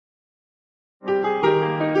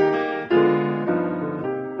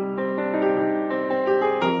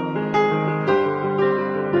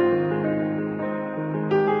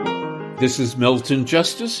This is Milton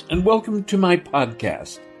Justice, and welcome to my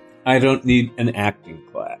podcast, I Don't Need an Acting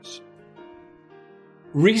Class.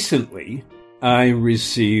 Recently, I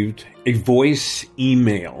received a voice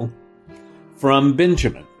email from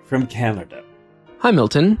Benjamin from Canada. Hi,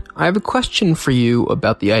 Milton. I have a question for you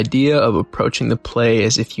about the idea of approaching the play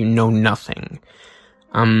as if you know nothing.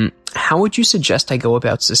 How would you suggest I go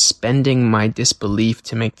about suspending my disbelief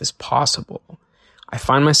to make this possible? I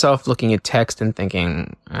find myself looking at text and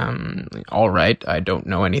thinking, all right, I don't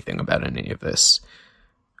know anything about any of this.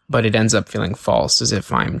 But it ends up feeling false, as if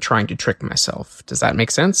I'm trying to trick myself. Does that make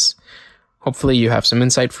sense? Hopefully you have some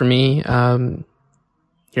insight for me.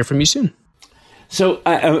 Hear from you soon. So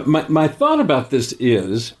my thought about this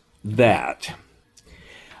is that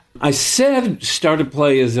I said start a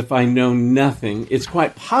play as if I know nothing. It's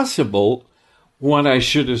quite possible what I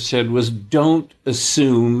should have said was don't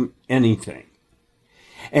assume anything.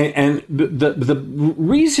 And the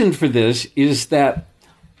reason for this is that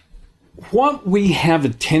what we have a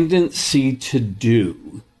tendency to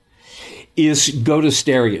do is go to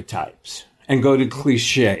stereotypes and go to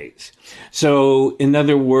cliches. So, in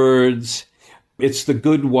other words, it's the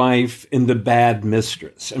good wife and the bad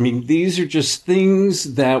mistress. I mean, these are just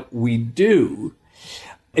things that we do.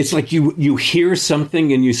 It's like you hear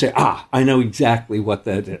something and you say, I know exactly what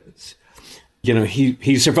that is. You know,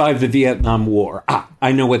 he survived the Vietnam War.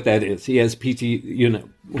 I know what that is. He has PT,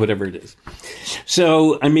 whatever it is.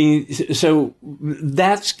 So, so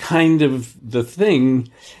that's kind of the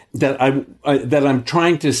thing that I'm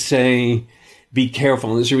trying to say, be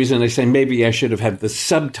careful. And there's a reason I say maybe I should have had the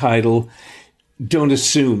subtitle, don't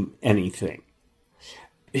assume anything.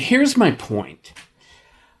 Here's my point.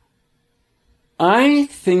 I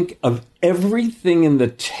think of everything in the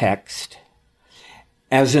text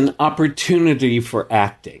as an opportunity for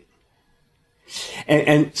acting.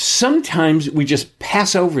 And sometimes we just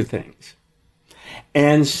pass over things.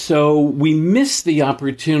 And so we miss the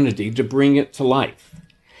opportunity to bring it to life.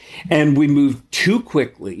 And we move too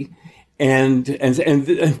quickly. And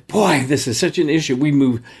boy, this is such an issue. We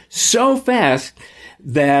move so fast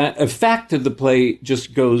that a fact of the play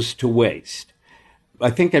just goes to waste. I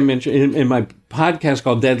think I mentioned in my podcast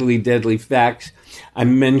called Deadly, Deadly Facts, I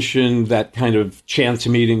mentioned that kind of chance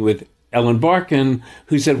meeting with Ellen Barkin,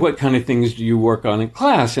 who said, what kind of things do you work on in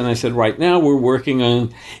class? And I said, right now we're working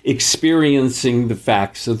on experiencing the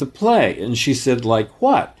facts of the play. And she said, like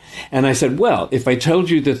what? And I said, well, if I told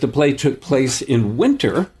you that the play took place in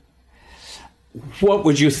winter, what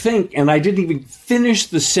would you think? And I didn't even finish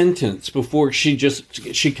the sentence before she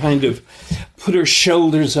kind of put her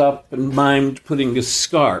shoulders up and mimed putting a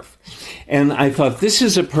scarf. And I thought, this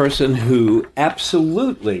is a person who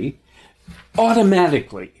absolutely,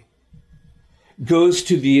 automatically goes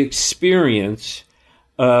to the experience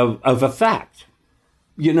of a fact.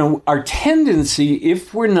 You know, our tendency,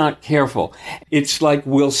 if we're not careful, it's like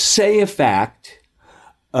we'll say a fact,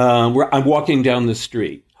 where I'm walking down the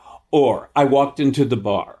street, or I walked into the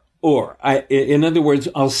bar, or in other words,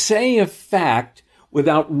 I'll say a fact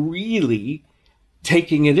without really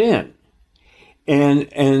taking it in.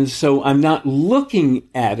 And so I'm not looking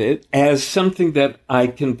at it as something that I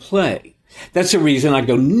can play. That's the reason I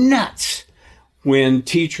go nuts when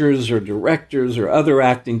teachers or directors or other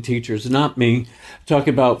acting teachers, not me, talk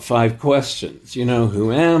about 5 questions. You know,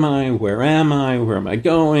 who am I? Where am I? Where am I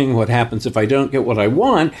going? What happens if I don't get what I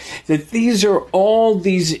want? That these are all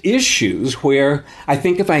these issues where I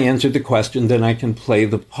think if I answer the question, then I can play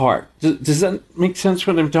the part. Does that make sense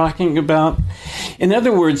what I'm talking about? In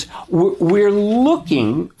other words, we're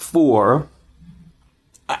looking for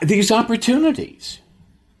these opportunities.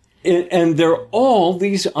 And they're all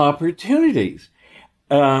these opportunities.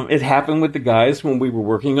 It happened with the guys when we were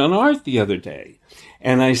working on art the other day.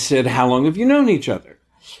 And I said, how long have you known each other?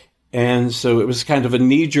 And so it was kind of a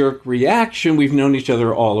knee-jerk reaction. We've known each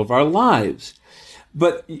other all of our lives.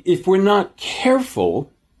 But if we're not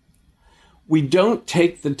careful, we don't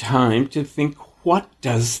take the time to think, what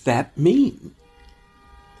does that mean?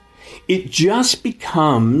 It just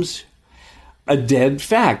becomes a dead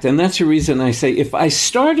fact. And that's the reason I say, if I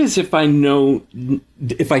start as if I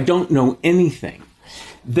don't know anything,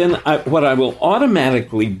 then what I will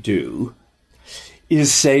automatically do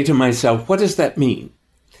is say to myself, what does that mean?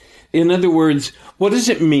 In other words, what does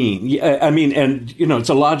it mean? It's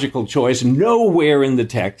a logical choice. Nowhere in the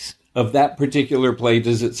text of that particular play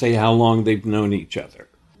does it say how long they've known each other.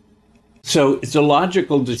 So it's a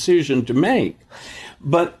logical decision to make.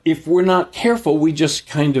 But if we're not careful, we just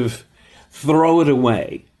kind of throw it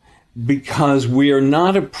away because we are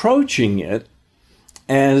not approaching it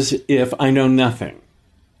as if I know nothing.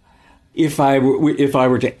 if I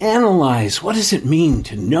were to analyze what does it mean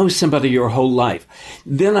to know somebody your whole life,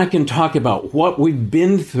 then I can talk about what we've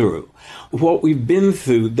been through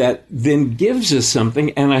that then gives us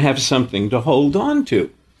something, and I have something to hold on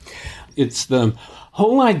to. It's the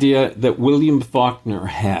whole idea that William Faulkner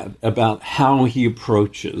had about how he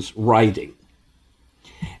approaches writing.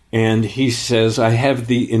 And he says, I have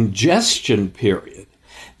the ingestion period.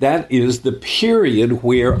 That is the period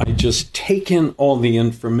where I just take in all the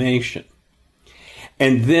information.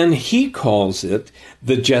 And then he calls it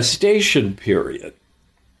the gestation period.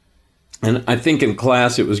 And I think in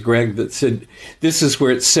class it was Greg that said, this is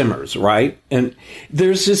where it simmers, right? And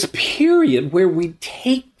there's this period where we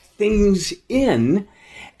take things in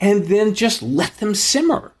and then just let them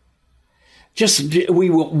simmer. We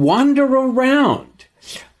will wander around.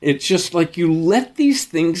 It's just like you let these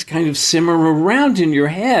things kind of simmer around in your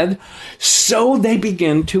head so they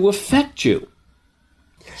begin to affect you.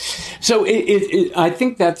 So I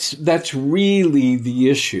think that's really the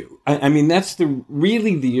issue. I mean, that's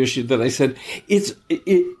really the issue that I said.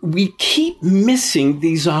 We keep missing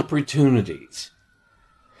these opportunities.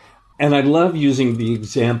 And I love using the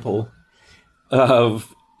example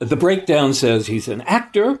of the breakdown says he's an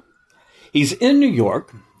actor, he's in New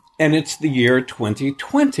York, and it's the year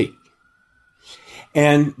 2020.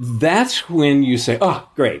 And that's when you say, oh,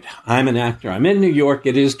 great, I'm an actor, I'm in New York,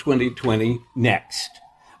 it is 2020, next.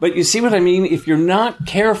 But you see what I mean? If you're not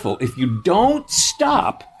careful, if you don't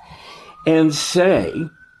stop and say,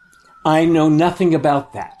 I know nothing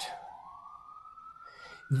about that,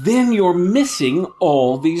 then you're missing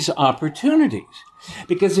all these opportunities.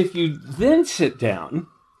 Because if you then sit down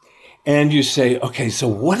and you say, okay, so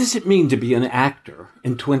what does it mean to be an actor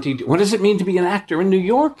what does it mean to be an actor in New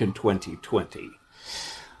York in 2020?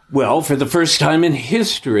 Well, for the first time in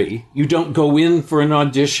history, you don't go in for an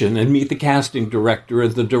audition and meet the casting director or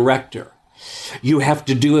the director. You have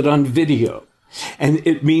to do it on video. And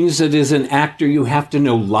it means that as an actor, you have to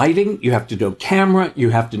know lighting, you have to know camera, you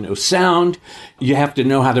have to know sound, you have to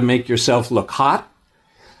know how to make yourself look hot.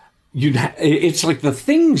 It's like the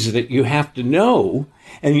things that you have to know,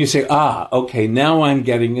 and you say, okay, now I'm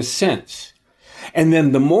getting a sense. And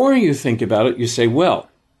then the more you think about it, you say, well,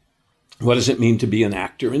 what does it mean to be an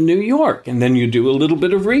actor in New York? And then you do a little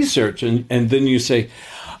bit of research, and then you say,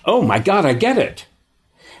 oh my God, I get it.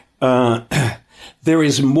 There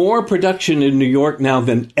is more production in New York now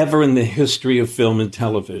than ever in the history of film and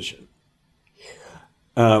television.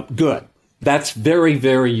 Good. That's very,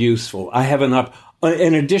 very useful. I have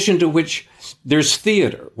in addition to which there's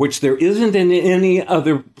theater, which there isn't in any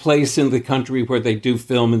other place in the country where they do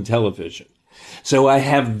film and television. So I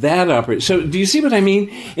have that opportunity. So do you see what I mean?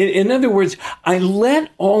 In other words, I let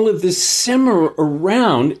all of this simmer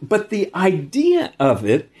around, but the idea of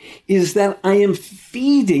it is that I am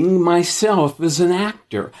feeding myself as an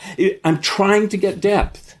actor. I'm trying to get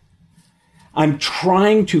depth. I'm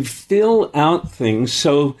trying to fill out things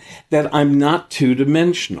so that I'm not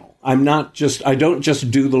two-dimensional. I don't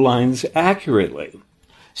just do the lines accurately.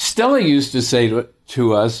 Stella used to say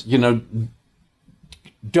to us,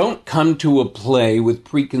 don't come to a play with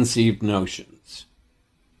preconceived notions.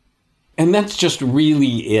 And that's just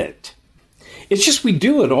really it. It's just we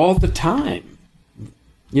do it all the time.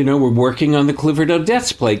 We're working on the Clifford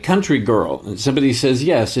Odets play, Country Girl, and somebody says,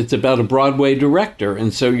 yes, it's about a Broadway director.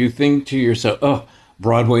 And so you think to yourself, oh,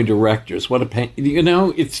 Broadway directors, what a pain.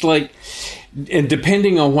 It's like, and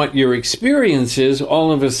depending on what your experience is,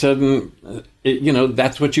 all of a sudden,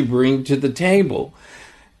 that's what you bring to the table.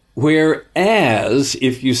 Whereas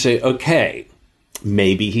if you say, okay,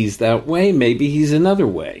 maybe he's that way, maybe he's another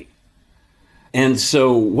way. And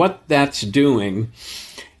so what that's doing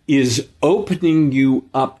is opening you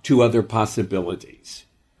up to other possibilities.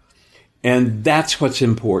 And that's what's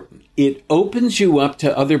important. It opens you up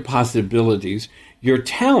to other possibilities. Your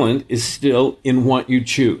talent is still in what you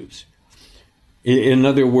choose. In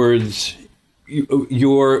other words,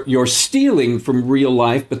 you're stealing from real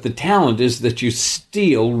life, but the talent is that you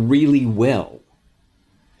steal really well.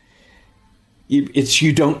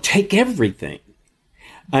 You don't take everything.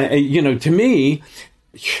 To me,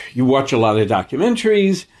 you watch a lot of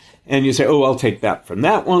documentaries and you say, oh, I'll take that from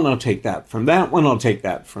that one. I'll take that from that one. I'll take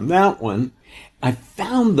that from that one. I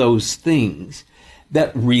found those things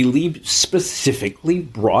that really specifically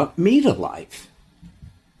brought me to life.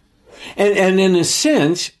 And in a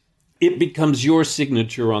sense, it becomes your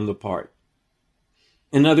signature on the part.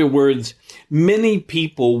 In other words, many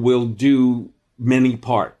people will do many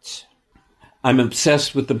parts. I'm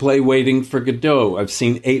obsessed with the play Waiting for Godot. I've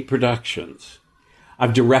seen 8 productions.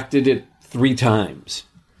 I've directed it 3 times.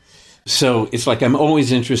 So it's like I'm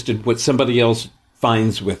always interested what somebody else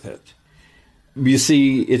finds with it. you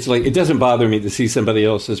see, it's like, it doesn't bother me to see somebody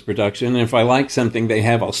else's production. And if I like something they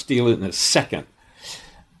have, I'll steal it in a second.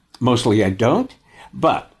 Mostly I don't,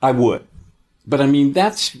 but I would. But I mean,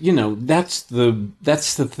 that's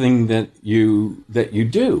the thing that you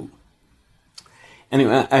do.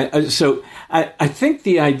 Anyway, I think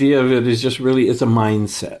the idea of it is just really, it's a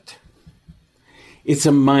mindset. It's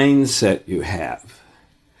a mindset you have.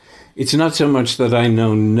 It's not so much that I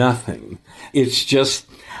know nothing. It's just,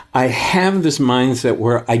 I have this mindset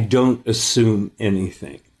where I don't assume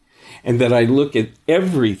anything, and that I look at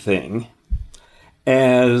everything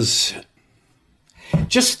as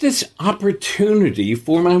just this opportunity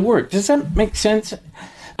for my work. Does that make sense?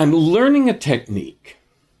 I'm learning a technique,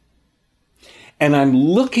 and I'm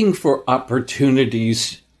looking for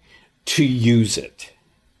opportunities to use it.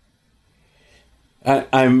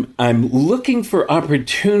 I'm looking for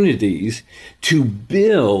opportunities to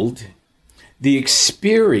build the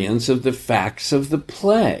experience of the facts of the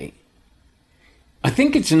play. I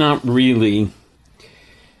think it's not really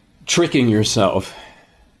tricking yourself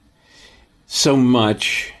so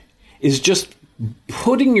much, is just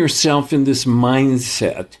putting yourself in this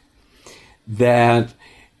mindset that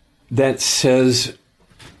says,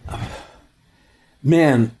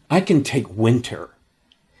 man, I can take winter.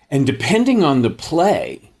 And depending on the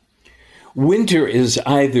play, winter is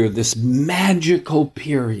either this magical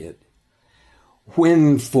period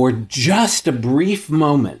when for just a brief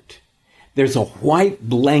moment, there's a white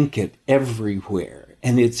blanket everywhere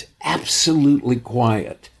and it's absolutely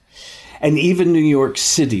quiet. And even New York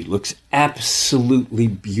City looks absolutely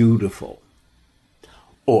beautiful.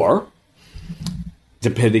 Or,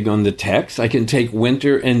 depending on the text, I can take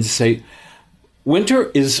winter and say,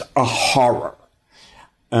 winter is a horror.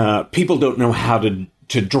 People don't know how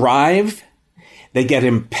to drive. They get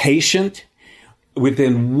impatient.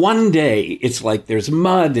 Within one day, it's like there's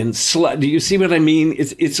mud and slud. Do you see what I mean?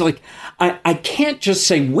 It's like, I can't just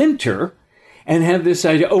say winter and have this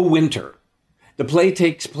idea, oh, winter. The play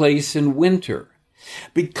takes place in winter.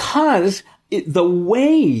 Because the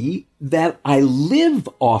way that I live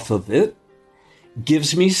off of it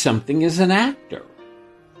gives me something as an actor.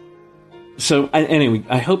 So anyway,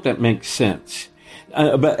 I hope that makes sense.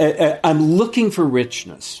 But I'm looking for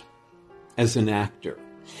richness as an actor.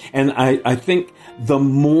 And I think the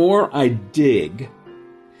more I dig,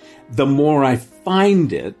 the more I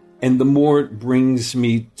find it, and the more it brings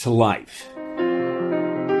me to life.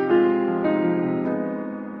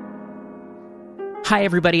 Hi,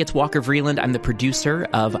 everybody. It's Walker Vreeland. I'm the producer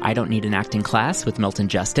of I Don't Need an Acting Class with Milton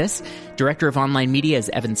Justice. Director of online media is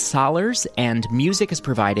Evan Solers, and music is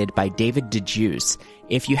provided by David DeJuice.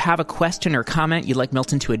 If you have a question or comment you'd like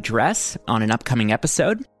Milton to address on an upcoming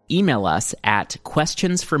episode, email us at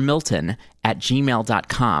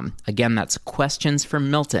questionsformilton@gmail.com. Again, that's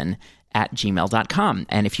questionsformilton@gmail.com.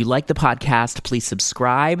 And if you like the podcast, please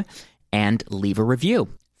subscribe and leave a review.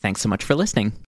 Thanks so much for listening.